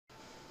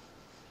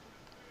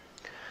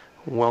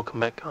Welcome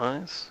back,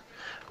 guys.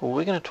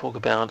 We're going to talk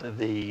about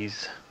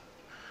these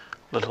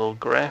little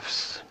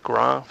graphs,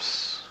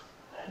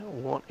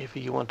 whatever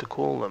you want to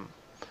call them,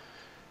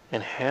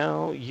 and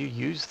how you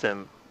use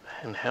them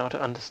and how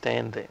to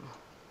understand them.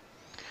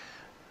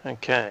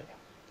 Okay,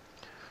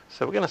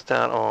 so we're going to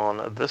start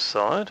on this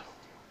side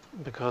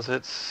because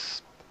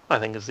I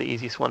think it's the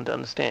easiest one to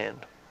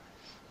understand.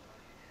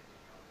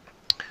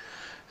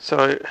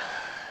 So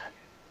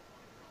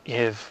you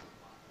have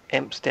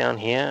amps down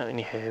here and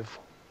you have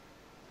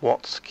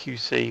watts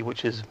QC,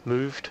 which is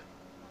moved,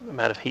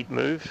 amount of heat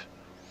moved,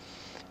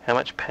 how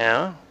much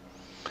power,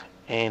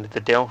 and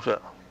the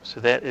delta. So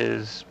that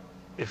is,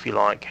 if you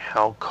like,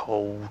 how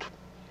cold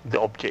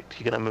the object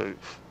you're going to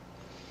move.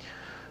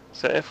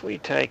 So if we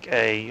take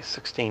a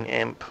 16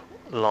 amp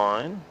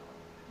line,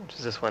 which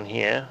is this one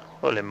here,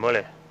 ole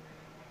mole,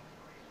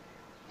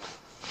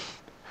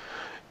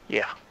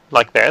 yeah,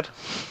 like that,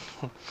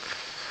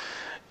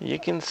 you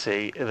can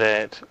see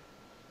that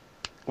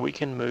we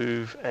can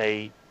move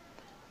a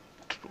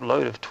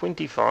load of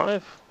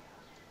 25,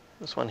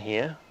 this one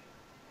here,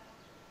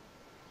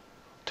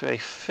 to a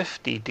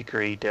 50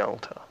 degree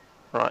delta.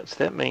 Right,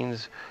 so that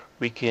means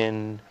we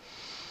can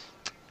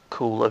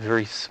cool a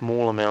very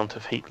small amount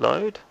of heat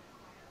load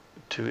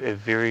to a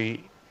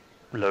very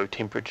low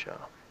temperature.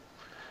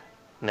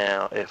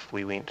 Now if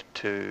we went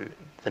to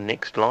the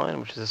next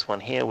line, which is this one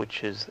here,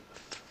 which is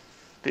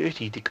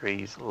 30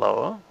 degrees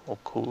lower or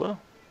cooler,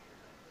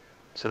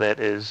 so that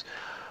is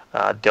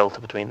delta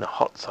between the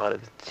hot side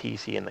of the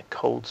TEC and the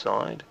cold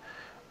side,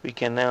 we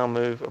can now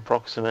move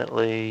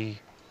approximately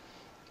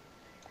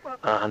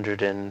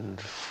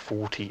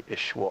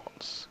 140-ish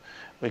watts.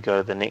 We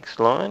go to the next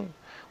line,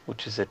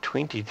 which is a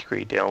 20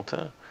 degree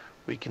delta,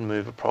 we can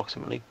move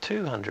approximately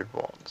 200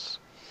 watts.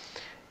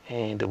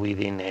 And we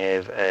then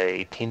have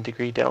a 10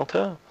 degree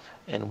delta,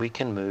 and we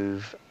can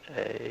move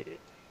a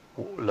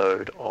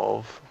load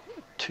of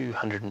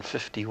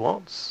 250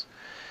 watts.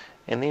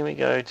 And then we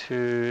go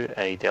to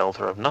a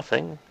delta of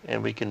nothing,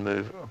 and we can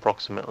move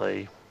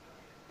approximately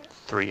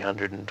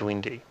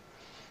 320.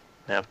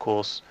 Now, of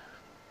course,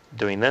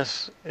 doing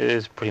this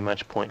is pretty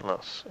much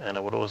pointless, and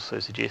I would also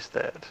suggest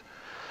that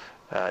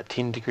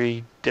 10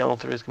 degree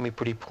delta is going to be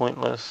pretty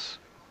pointless.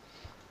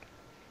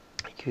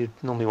 You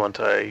normally want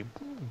a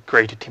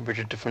greater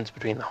temperature difference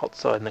between the hot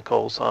side and the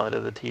cold side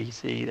of the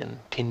TEC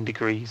than 10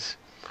 degrees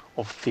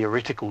of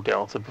theoretical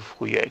delta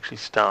before you actually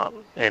start,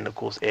 and of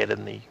course add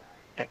in the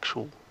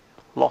actual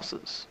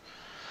losses.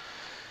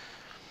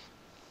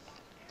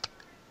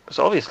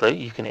 So obviously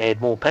you can add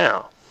more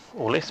power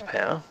or less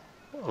power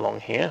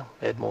along here,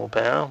 add more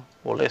power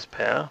or less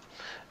power,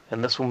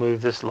 and this will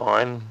move this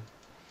line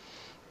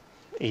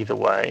either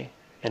way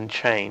and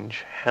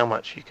change how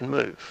much you can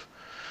move.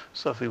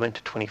 So if we went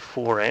to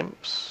 24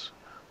 amps,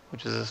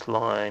 which is this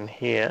line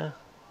here,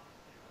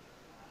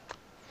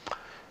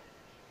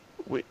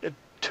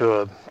 to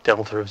a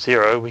delta of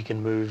 0, we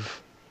can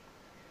move,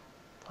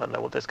 I don't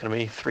know what that's going to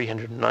be,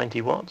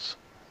 390 watts.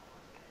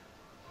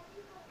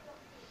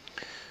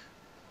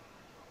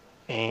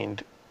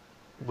 And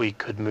we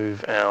could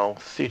move our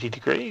 30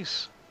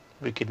 degrees.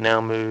 We could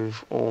now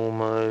move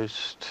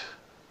almost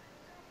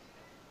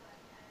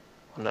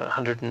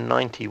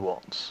 190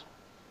 watts.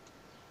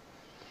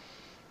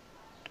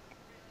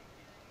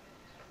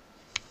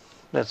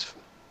 That's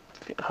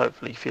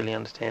hopefully fairly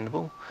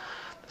understandable.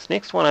 This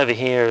next one over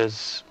here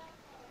is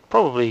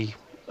probably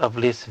of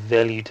less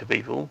value to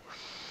people,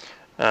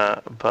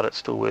 but it's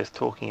still worth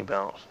talking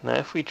about. Now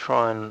if we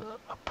try and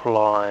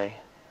apply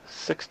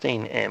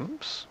 16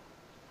 amps,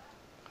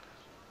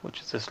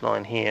 which is this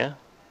line here,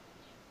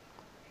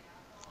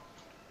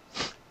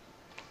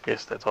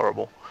 yes, that's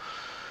horrible,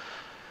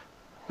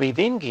 we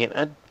then get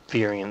a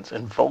variance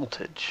in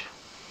voltage.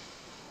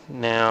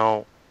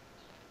 Now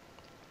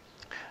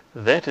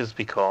that is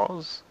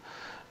because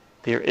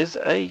there is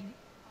a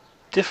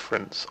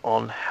difference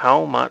on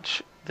how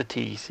much the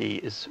TEC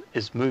is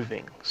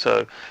moving.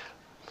 So,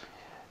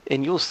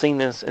 and you'll seen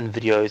this in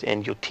videos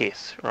and your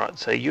tests, right?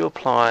 So you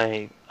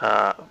apply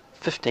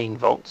 15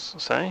 volts,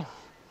 say,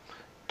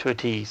 to a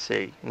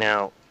TEC.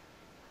 Now,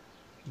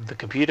 the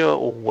computer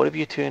or whatever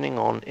you're turning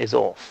on is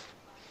off.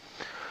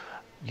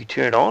 You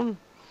turn it on,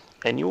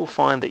 and you will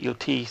find that your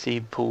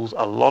TEC pulls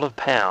a lot of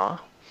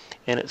power,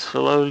 and it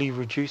slowly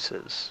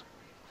reduces.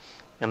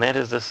 And that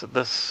is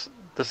this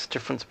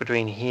difference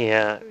between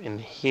here and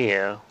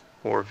here,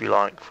 or if you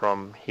like,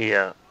 from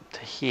here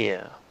to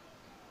here.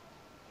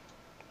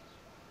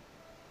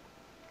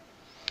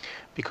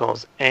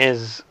 Because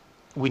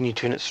when you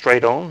turn it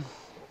straight on,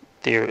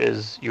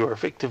 you're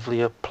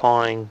effectively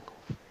applying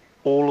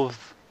all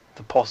of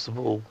the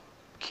possible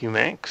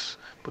Qmax,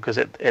 because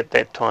at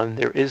that time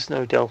there is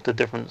no delta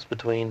difference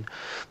between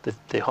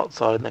the hot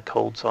side and the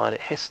cold side.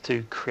 It has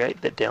to create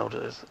that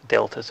delta,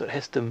 so it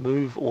has to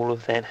move all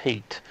of that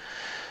heat.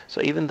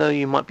 So even though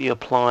you might be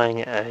applying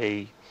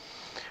a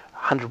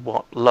 100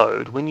 watt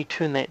load, when you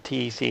turn that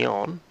TEC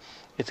on,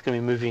 it's going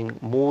to be moving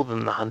more than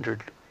the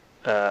 100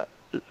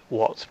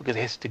 watts, because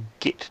it has to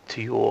get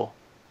to your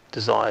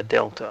desired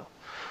delta.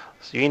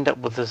 So you end up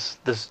with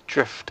this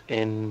drift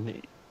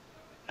in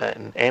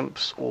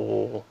amps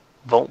or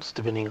volts,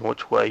 depending on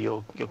which way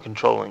you're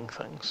controlling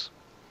things.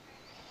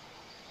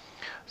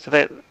 So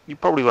that you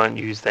probably won't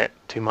use that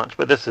too much,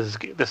 but this is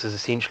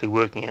essentially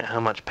working out how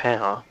much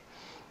power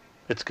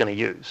it's going to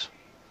use,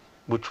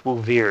 which will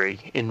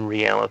vary in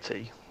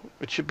reality.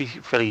 It should be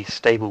fairly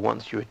stable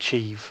once you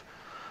achieve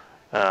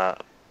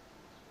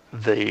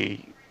the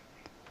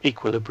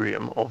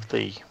equilibrium of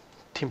the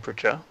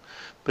temperature,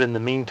 but in the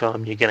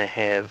meantime you're going to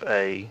have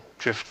a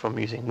drift from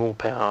using more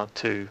power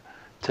to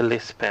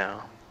less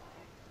power.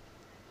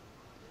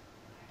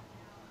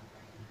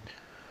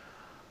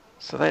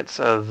 So that's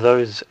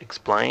those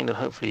explained, and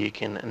hopefully you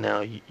can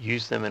now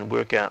use them and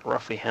work out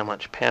roughly how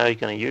much power you're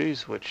going to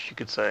use, which you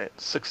could say at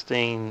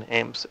 16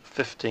 amps at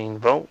 15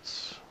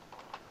 volts.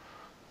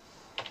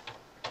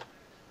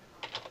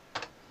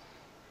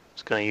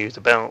 It's going to use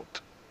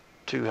about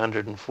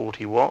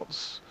 240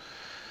 watts,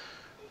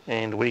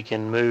 and we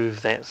can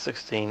move that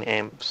 16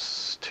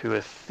 amps to a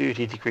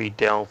 30-degree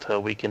delta.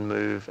 We can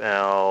move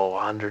our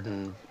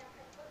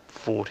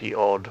 140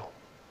 odd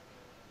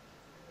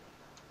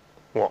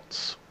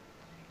watts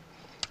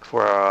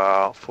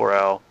for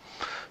our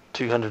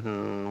 200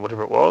 and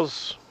whatever it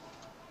was,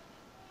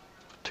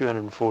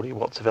 240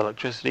 watts of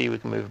electricity. We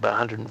can move about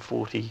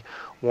 140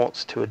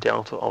 watts to a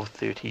delta of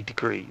 30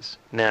 degrees.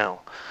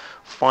 Now,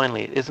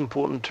 finally, it is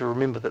important to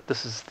remember that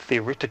this is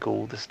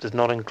theoretical. This does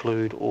not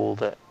include all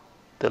the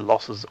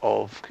losses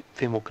of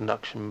thermal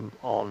conduction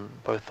on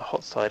both the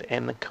hot side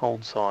and the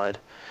cold side.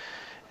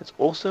 It's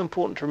also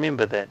important to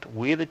remember that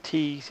where the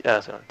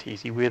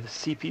where the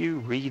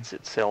CPU reads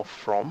itself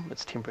from,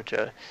 its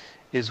temperature,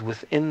 is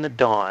within the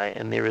die,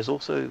 and there is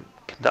also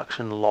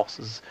conduction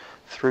losses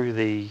through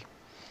the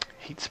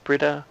heat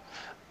spreader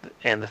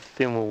and the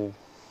thermal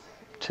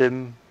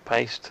TIM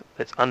paste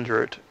that's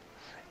under it,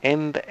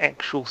 and the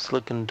actual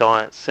silicon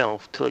die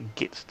itself till it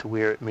gets to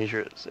where it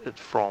measures it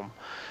from.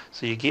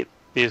 So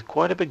there's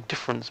quite a big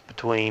difference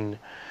between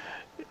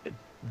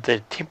the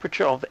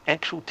temperature of the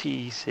actual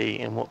TEC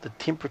and what the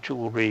temperature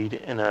will read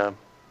in a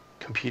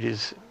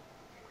computer's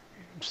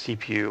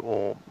CPU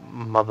or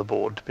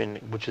motherboard,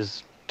 which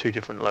is two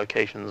different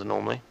locations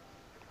normally.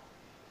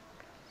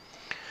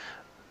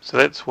 So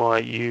that's why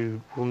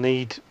you will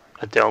need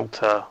a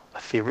delta, a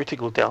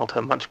theoretical delta,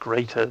 much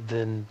greater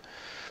than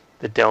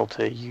the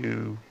delta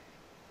you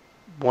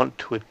want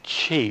to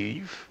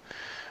achieve,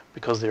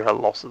 because there are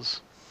losses.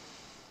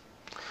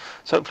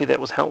 So hopefully that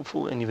was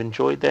helpful and you've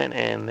enjoyed that,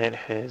 and that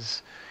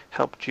has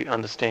helped you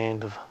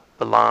understand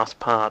the last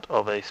part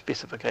of a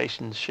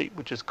specifications sheet,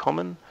 which is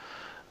common.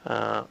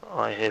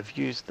 I have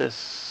used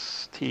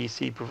this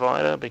TEC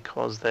provider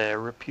because they're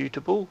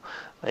reputable.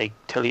 They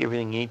tell you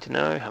everything you need to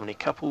know: how many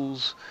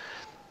couples,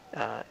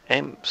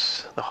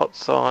 amps, the hot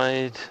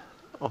side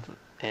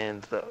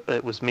and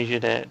it was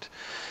measured at,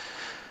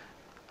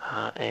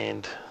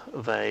 and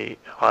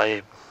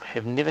I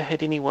have never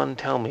had anyone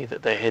tell me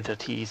that they had a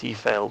TEC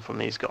failed from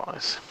these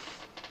guys,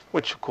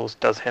 which of course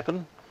does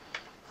happen,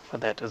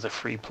 but that is a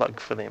free plug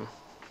for them.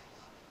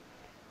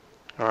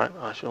 Alright,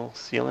 I shall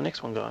see you on the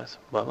next one, guys.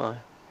 Bye bye.